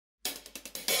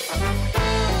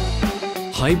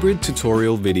Hybrid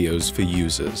tutorial videos for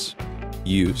users.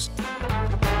 Used.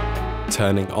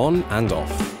 Turning on and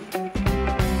off.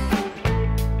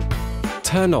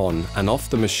 Turn on and off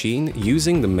the machine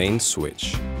using the main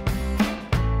switch.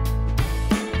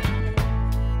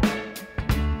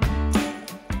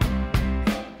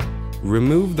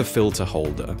 Remove the filter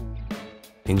holder.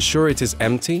 Ensure it is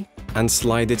empty and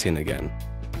slide it in again.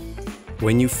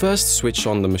 When you first switch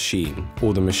on the machine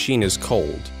or the machine is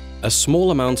cold, a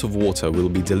small amount of water will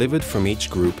be delivered from each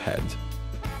group head.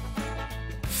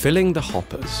 Filling the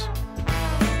hoppers.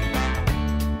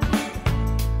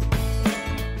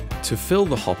 To fill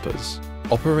the hoppers,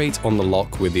 operate on the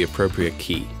lock with the appropriate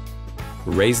key.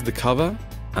 Raise the cover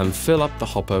and fill up the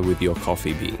hopper with your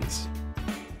coffee beans.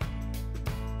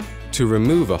 To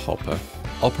remove a hopper,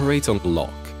 operate on the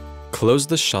lock. Close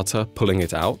the shutter, pulling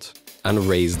it out, and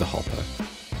raise the hopper.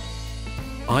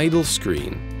 Idle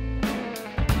screen.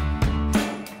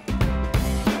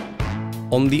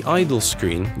 On the idle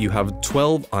screen, you have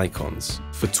 12 icons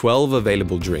for 12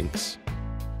 available drinks.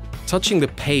 Touching the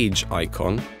page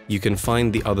icon, you can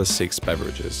find the other 6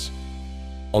 beverages.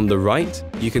 On the right,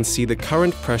 you can see the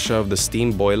current pressure of the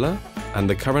steam boiler and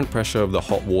the current pressure of the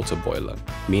hot water boiler,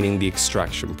 meaning the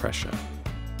extraction pressure.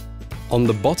 On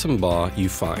the bottom bar, you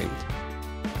find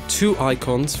 2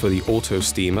 icons for the auto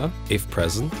steamer, if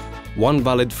present, 1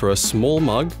 valid for a small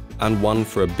mug and 1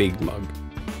 for a big mug.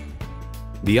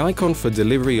 The icon for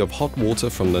delivery of hot water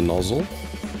from the nozzle.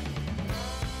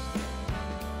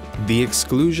 The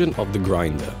exclusion of the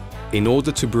grinder, in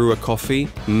order to brew a coffee,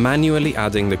 manually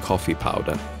adding the coffee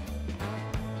powder.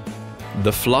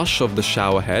 The flush of the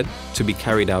shower head to be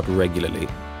carried out regularly.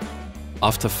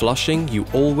 After flushing, you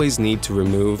always need to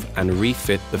remove and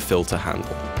refit the filter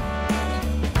handle.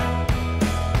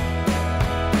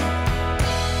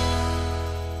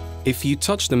 If you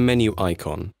touch the menu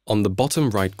icon on the bottom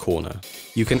right corner,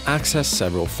 you can access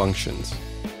several functions.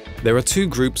 There are 2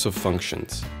 groups of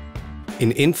functions.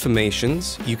 In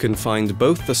Informations, you can find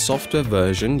both the software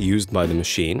version used by the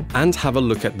machine and have a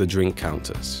look at the drink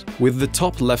counters. With the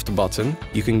top left button,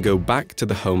 you can go back to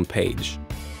the home page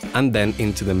and then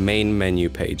into the main menu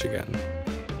page again.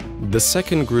 The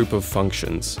second group of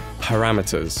functions,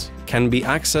 Parameters, can be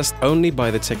accessed only by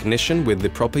the technician with the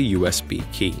proper USB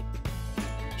key.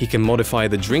 He can modify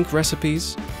the drink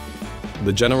recipes,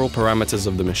 the general parameters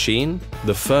of the machine,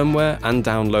 the firmware, and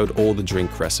download all the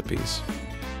drink recipes.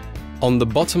 On the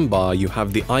bottom bar, you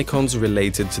have the icons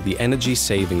related to the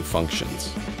energy-saving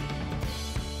functions.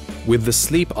 With the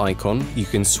sleep icon, you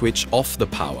can switch off the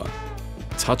power.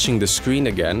 Touching the screen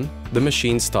again, the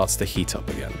machine starts to heat up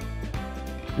again.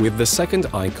 With the second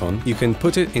icon, you can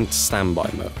put it into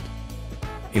standby mode.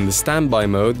 In the standby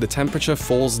mode, the temperature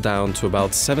falls down to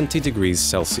about 70 degrees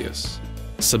Celsius,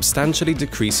 substantially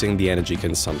decreasing the energy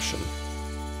consumption.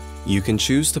 You can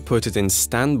choose to put it in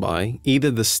standby,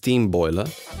 either the steam boiler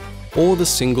or the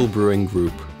single brewing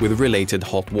group with related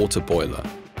hot water boiler,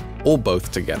 or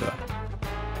both together.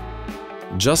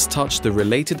 Just touch the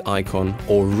related icon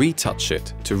or retouch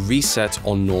it to reset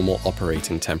on normal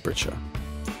operating temperature.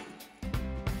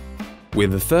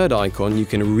 With the third icon, you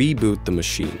can reboot the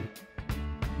machine.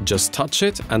 Just touch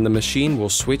it and the machine will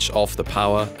switch off the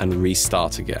power and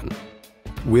restart again.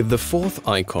 With the fourth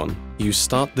icon, you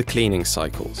start the cleaning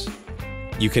cycles.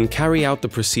 You can carry out the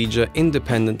procedure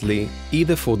independently,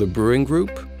 either for the brewing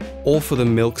group or for the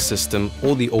milk system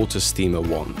or the auto steamer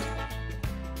wand.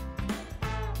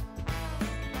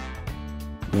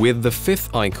 With the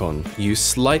fifth icon, you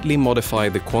slightly modify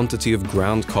the quantity of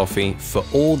ground coffee for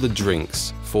all the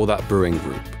drinks for that brewing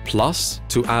group, plus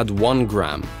to add 1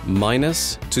 gram,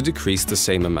 minus to decrease the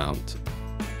same amount.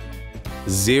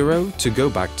 0 to go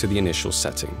back to the initial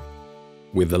setting.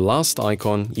 With the last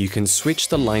icon, you can switch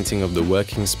the lighting of the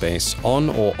working space on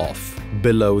or off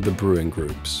below the brewing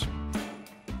groups.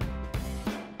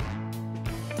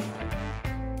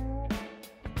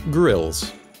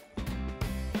 Grills.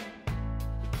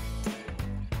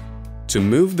 To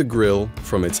move the grill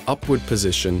from its upward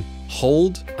position,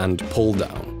 hold and pull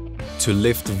down. To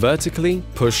lift vertically,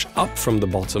 push up from the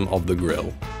bottom of the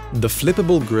grill. The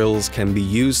flippable grills can be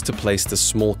used to place the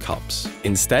small cups.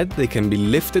 Instead, they can be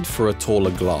lifted for a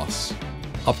taller glass,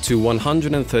 up to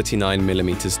 139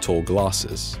 mm tall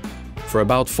glasses, for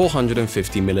about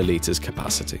 450 milliliters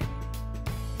capacity.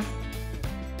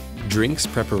 Drinks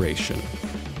preparation.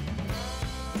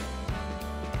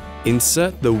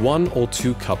 Insert the 1 or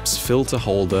 2 cups filter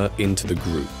holder into the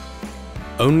group.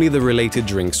 Only the related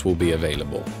drinks will be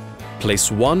available.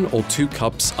 Place 1 or 2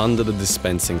 cups under the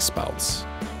dispensing spouts.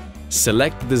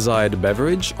 Select the desired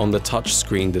beverage on the touch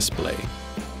screen display.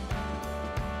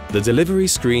 The delivery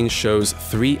screen shows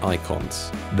 3 icons.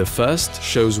 The first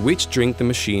shows which drink the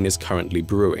machine is currently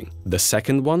brewing. The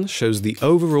second one shows the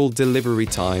overall delivery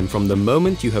time from the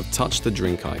moment you have touched the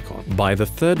drink icon. By the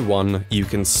third one, you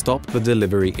can stop the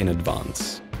delivery in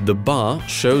advance. The bar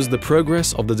shows the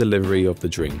progress of the delivery of the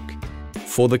drink.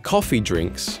 For the coffee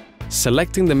drinks,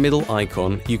 selecting the middle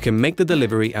icon, you can make the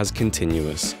delivery as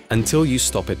continuous until you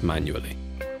stop it manually.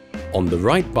 On the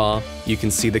right bar, you can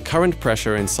see the current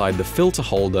pressure inside the filter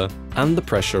holder and the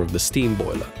pressure of the steam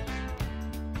boiler.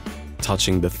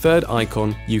 Touching the third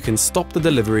icon, you can stop the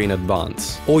delivery in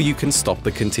advance, or you can stop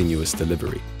the continuous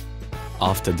delivery.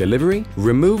 After delivery,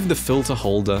 remove the filter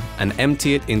holder and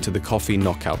empty it into the coffee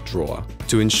knockout drawer.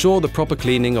 To ensure the proper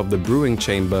cleaning of the brewing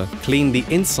chamber, clean the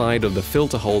inside of the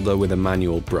filter holder with a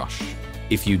manual brush.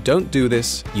 If you don't do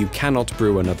this, you cannot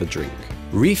brew another drink.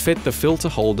 Refit the filter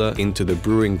holder into the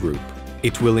brewing group.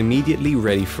 It will immediately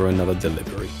ready for another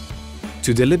delivery.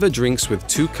 To deliver drinks with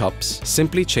 2 cups,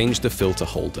 simply change the filter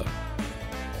holder.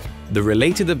 The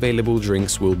related available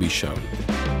drinks will be shown.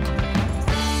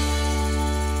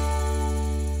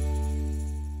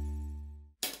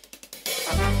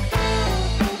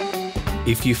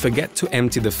 If you forget to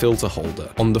empty the filter holder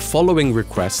on the following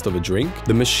request of a drink,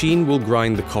 the machine will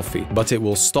grind the coffee, but it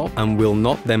will stop and will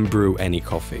not then brew any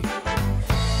coffee.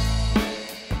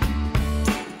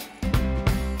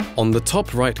 On the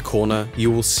top right corner,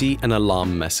 you will see an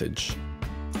alarm message.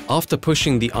 After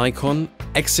pushing the icon,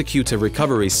 execute a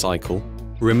recovery cycle,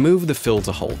 remove the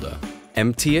filter holder,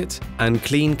 empty it, and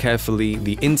clean carefully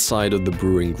the inside of the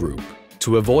brewing group,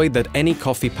 to avoid that any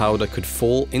coffee powder could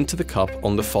fall into the cup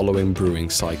on the following brewing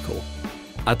cycle.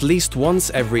 At least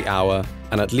once every hour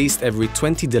and at least every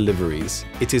 20 deliveries,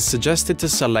 it is suggested to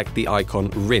select the icon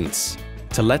Rinse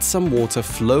to let some water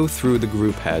flow through the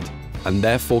group head and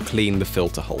therefore clean the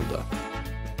filter holder.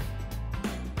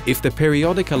 If the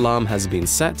periodic alarm has been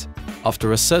set,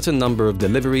 after a certain number of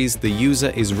deliveries, the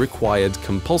user is required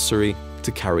compulsory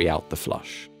to carry out the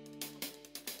flush.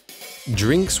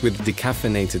 Drinks with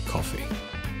decaffeinated coffee.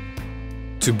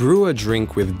 To brew a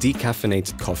drink with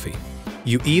decaffeinated coffee,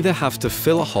 you either have to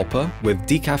fill a hopper with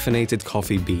decaffeinated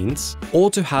coffee beans or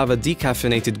to have a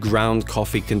decaffeinated ground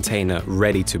coffee container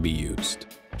ready to be used.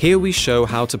 Here we show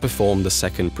how to perform the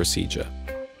second procedure.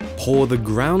 Pour the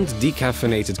ground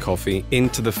decaffeinated coffee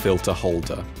into the filter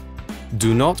holder.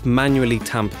 Do not manually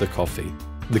tamp the coffee.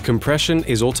 The compression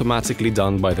is automatically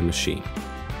done by the machine.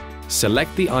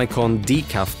 Select the icon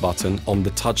Decaf button on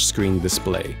the touchscreen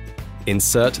display.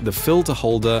 Insert the filter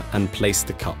holder and place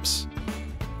the cups.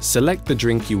 Select the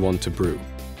drink you want to brew.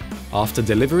 After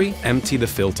delivery, empty the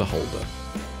filter holder.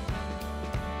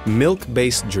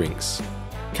 Milk-based drinks.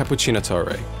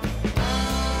 Cappuccinatore.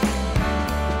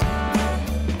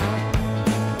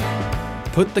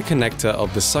 Put the connector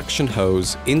of the suction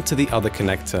hose into the other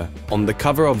connector on the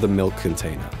cover of the milk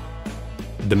container.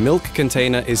 The milk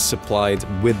container is supplied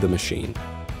with the machine.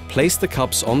 Place the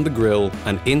cups on the grill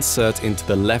and insert into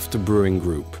the left brewing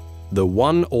group, the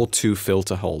 1 or 2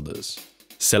 filter holders.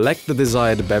 Select the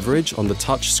desired beverage on the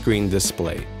touch screen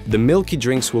display. The milky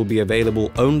drinks will be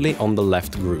available only on the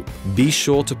left group. Be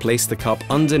sure to place the cup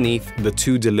underneath the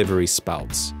 2 delivery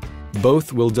spouts.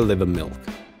 Both will deliver milk.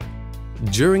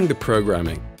 During the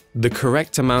programming, the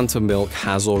correct amount of milk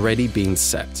has already been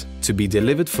set to be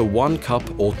delivered for 1 cup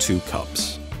or 2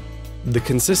 cups. The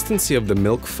consistency of the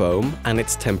milk foam and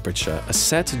its temperature are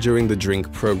set during the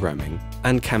drink programming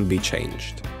and can be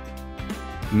changed.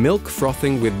 Milk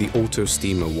frothing with the auto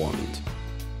steamer wand.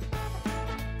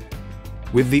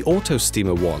 With the auto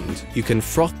steamer wand, you can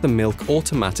froth the milk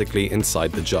automatically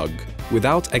inside the jug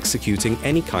without executing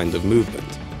any kind of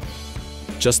movement.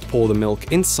 Just pour the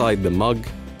milk inside the mug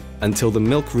until the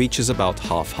milk reaches about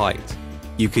half height.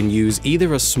 You can use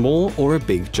either a small or a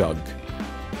big jug.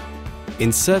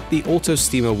 Insert the auto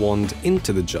steamer wand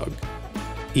into the jug.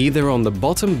 Either on the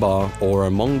bottom bar or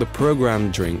among the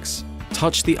programmed drinks,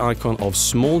 touch the icon of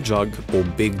small jug or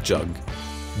big jug,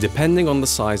 depending on the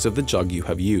size of the jug you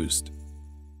have used.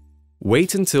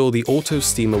 Wait until the auto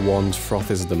steamer wand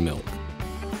froths the milk.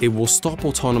 It will stop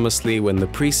autonomously when the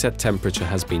preset temperature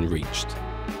has been reached.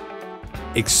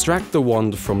 Extract the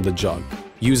wand from the jug.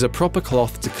 Use a proper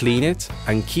cloth to clean it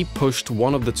and keep pushed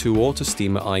one of the 2 auto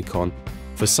steamer icon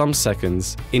for some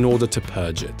seconds in order to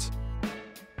purge it.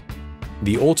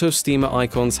 The auto steamer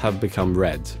icons have become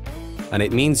red, and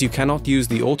it means you cannot use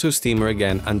the auto steamer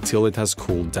again until it has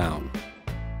cooled down.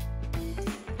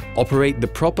 Operate the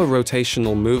proper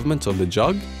rotational movement of the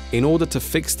jug in order to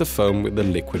fix the foam with the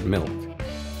liquid milk.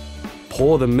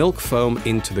 Pour the milk foam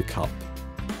into the cup.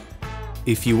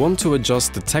 If you want to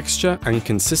adjust the texture and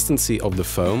consistency of the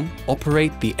foam,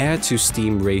 operate the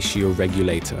air-to-steam ratio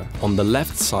regulator on the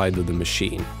left side of the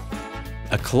machine.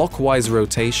 A clockwise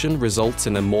rotation results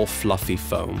in a more fluffy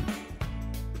foam.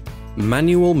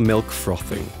 Manual milk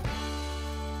frothing.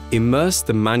 Immerse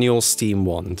the manual steam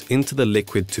wand into the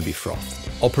liquid to be frothed.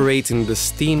 Operating the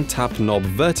steam tap knob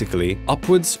vertically,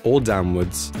 upwards or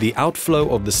downwards, the outflow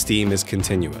of the steam is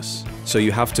continuous, so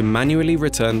you have to manually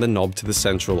return the knob to the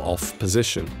central off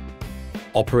position.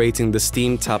 Operating the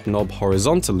steam tap knob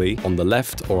horizontally on the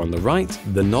left or on the right,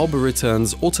 the knob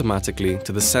returns automatically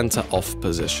to the center off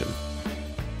position.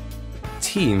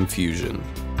 Tea infusion.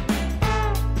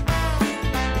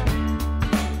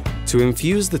 To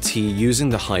infuse the tea using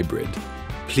the hybrid,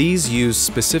 please use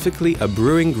specifically a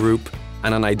brewing group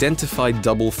and an identified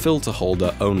double filter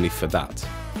holder only for that.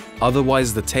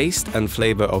 Otherwise, the taste and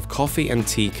flavor of coffee and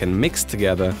tea can mix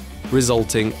together,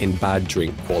 resulting in bad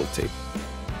drink quality.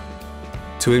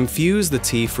 To infuse the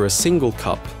tea for a single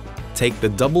cup, take the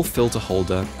double filter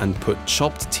holder and put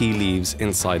chopped tea leaves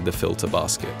inside the filter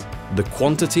basket. The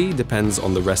quantity depends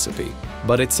on the recipe,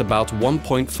 but it's about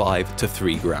 1.5 to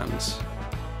 3 grams.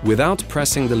 Without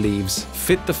pressing the leaves,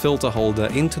 fit the filter holder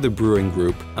into the brewing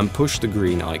group and push the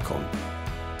green icon.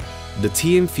 The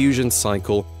tea infusion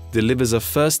cycle delivers a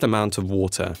first amount of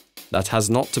water that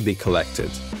has not to be collected,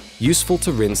 useful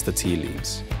to rinse the tea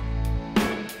leaves.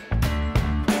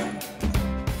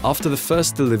 After the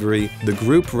first delivery, the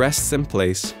group rests in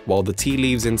place while the tea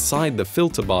leaves inside the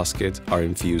filter basket are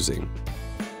infusing.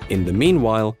 In the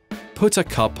meanwhile, put a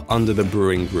cup under the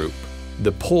brewing group.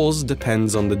 The pause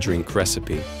depends on the drink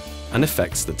recipe and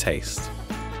affects the taste.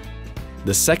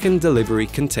 The second delivery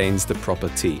contains the proper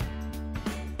tea.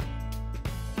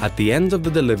 At the end of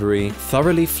the delivery,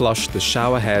 thoroughly flush the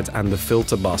shower head and the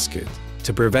filter basket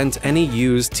to prevent any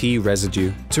used tea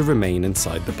residue to remain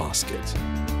inside the basket.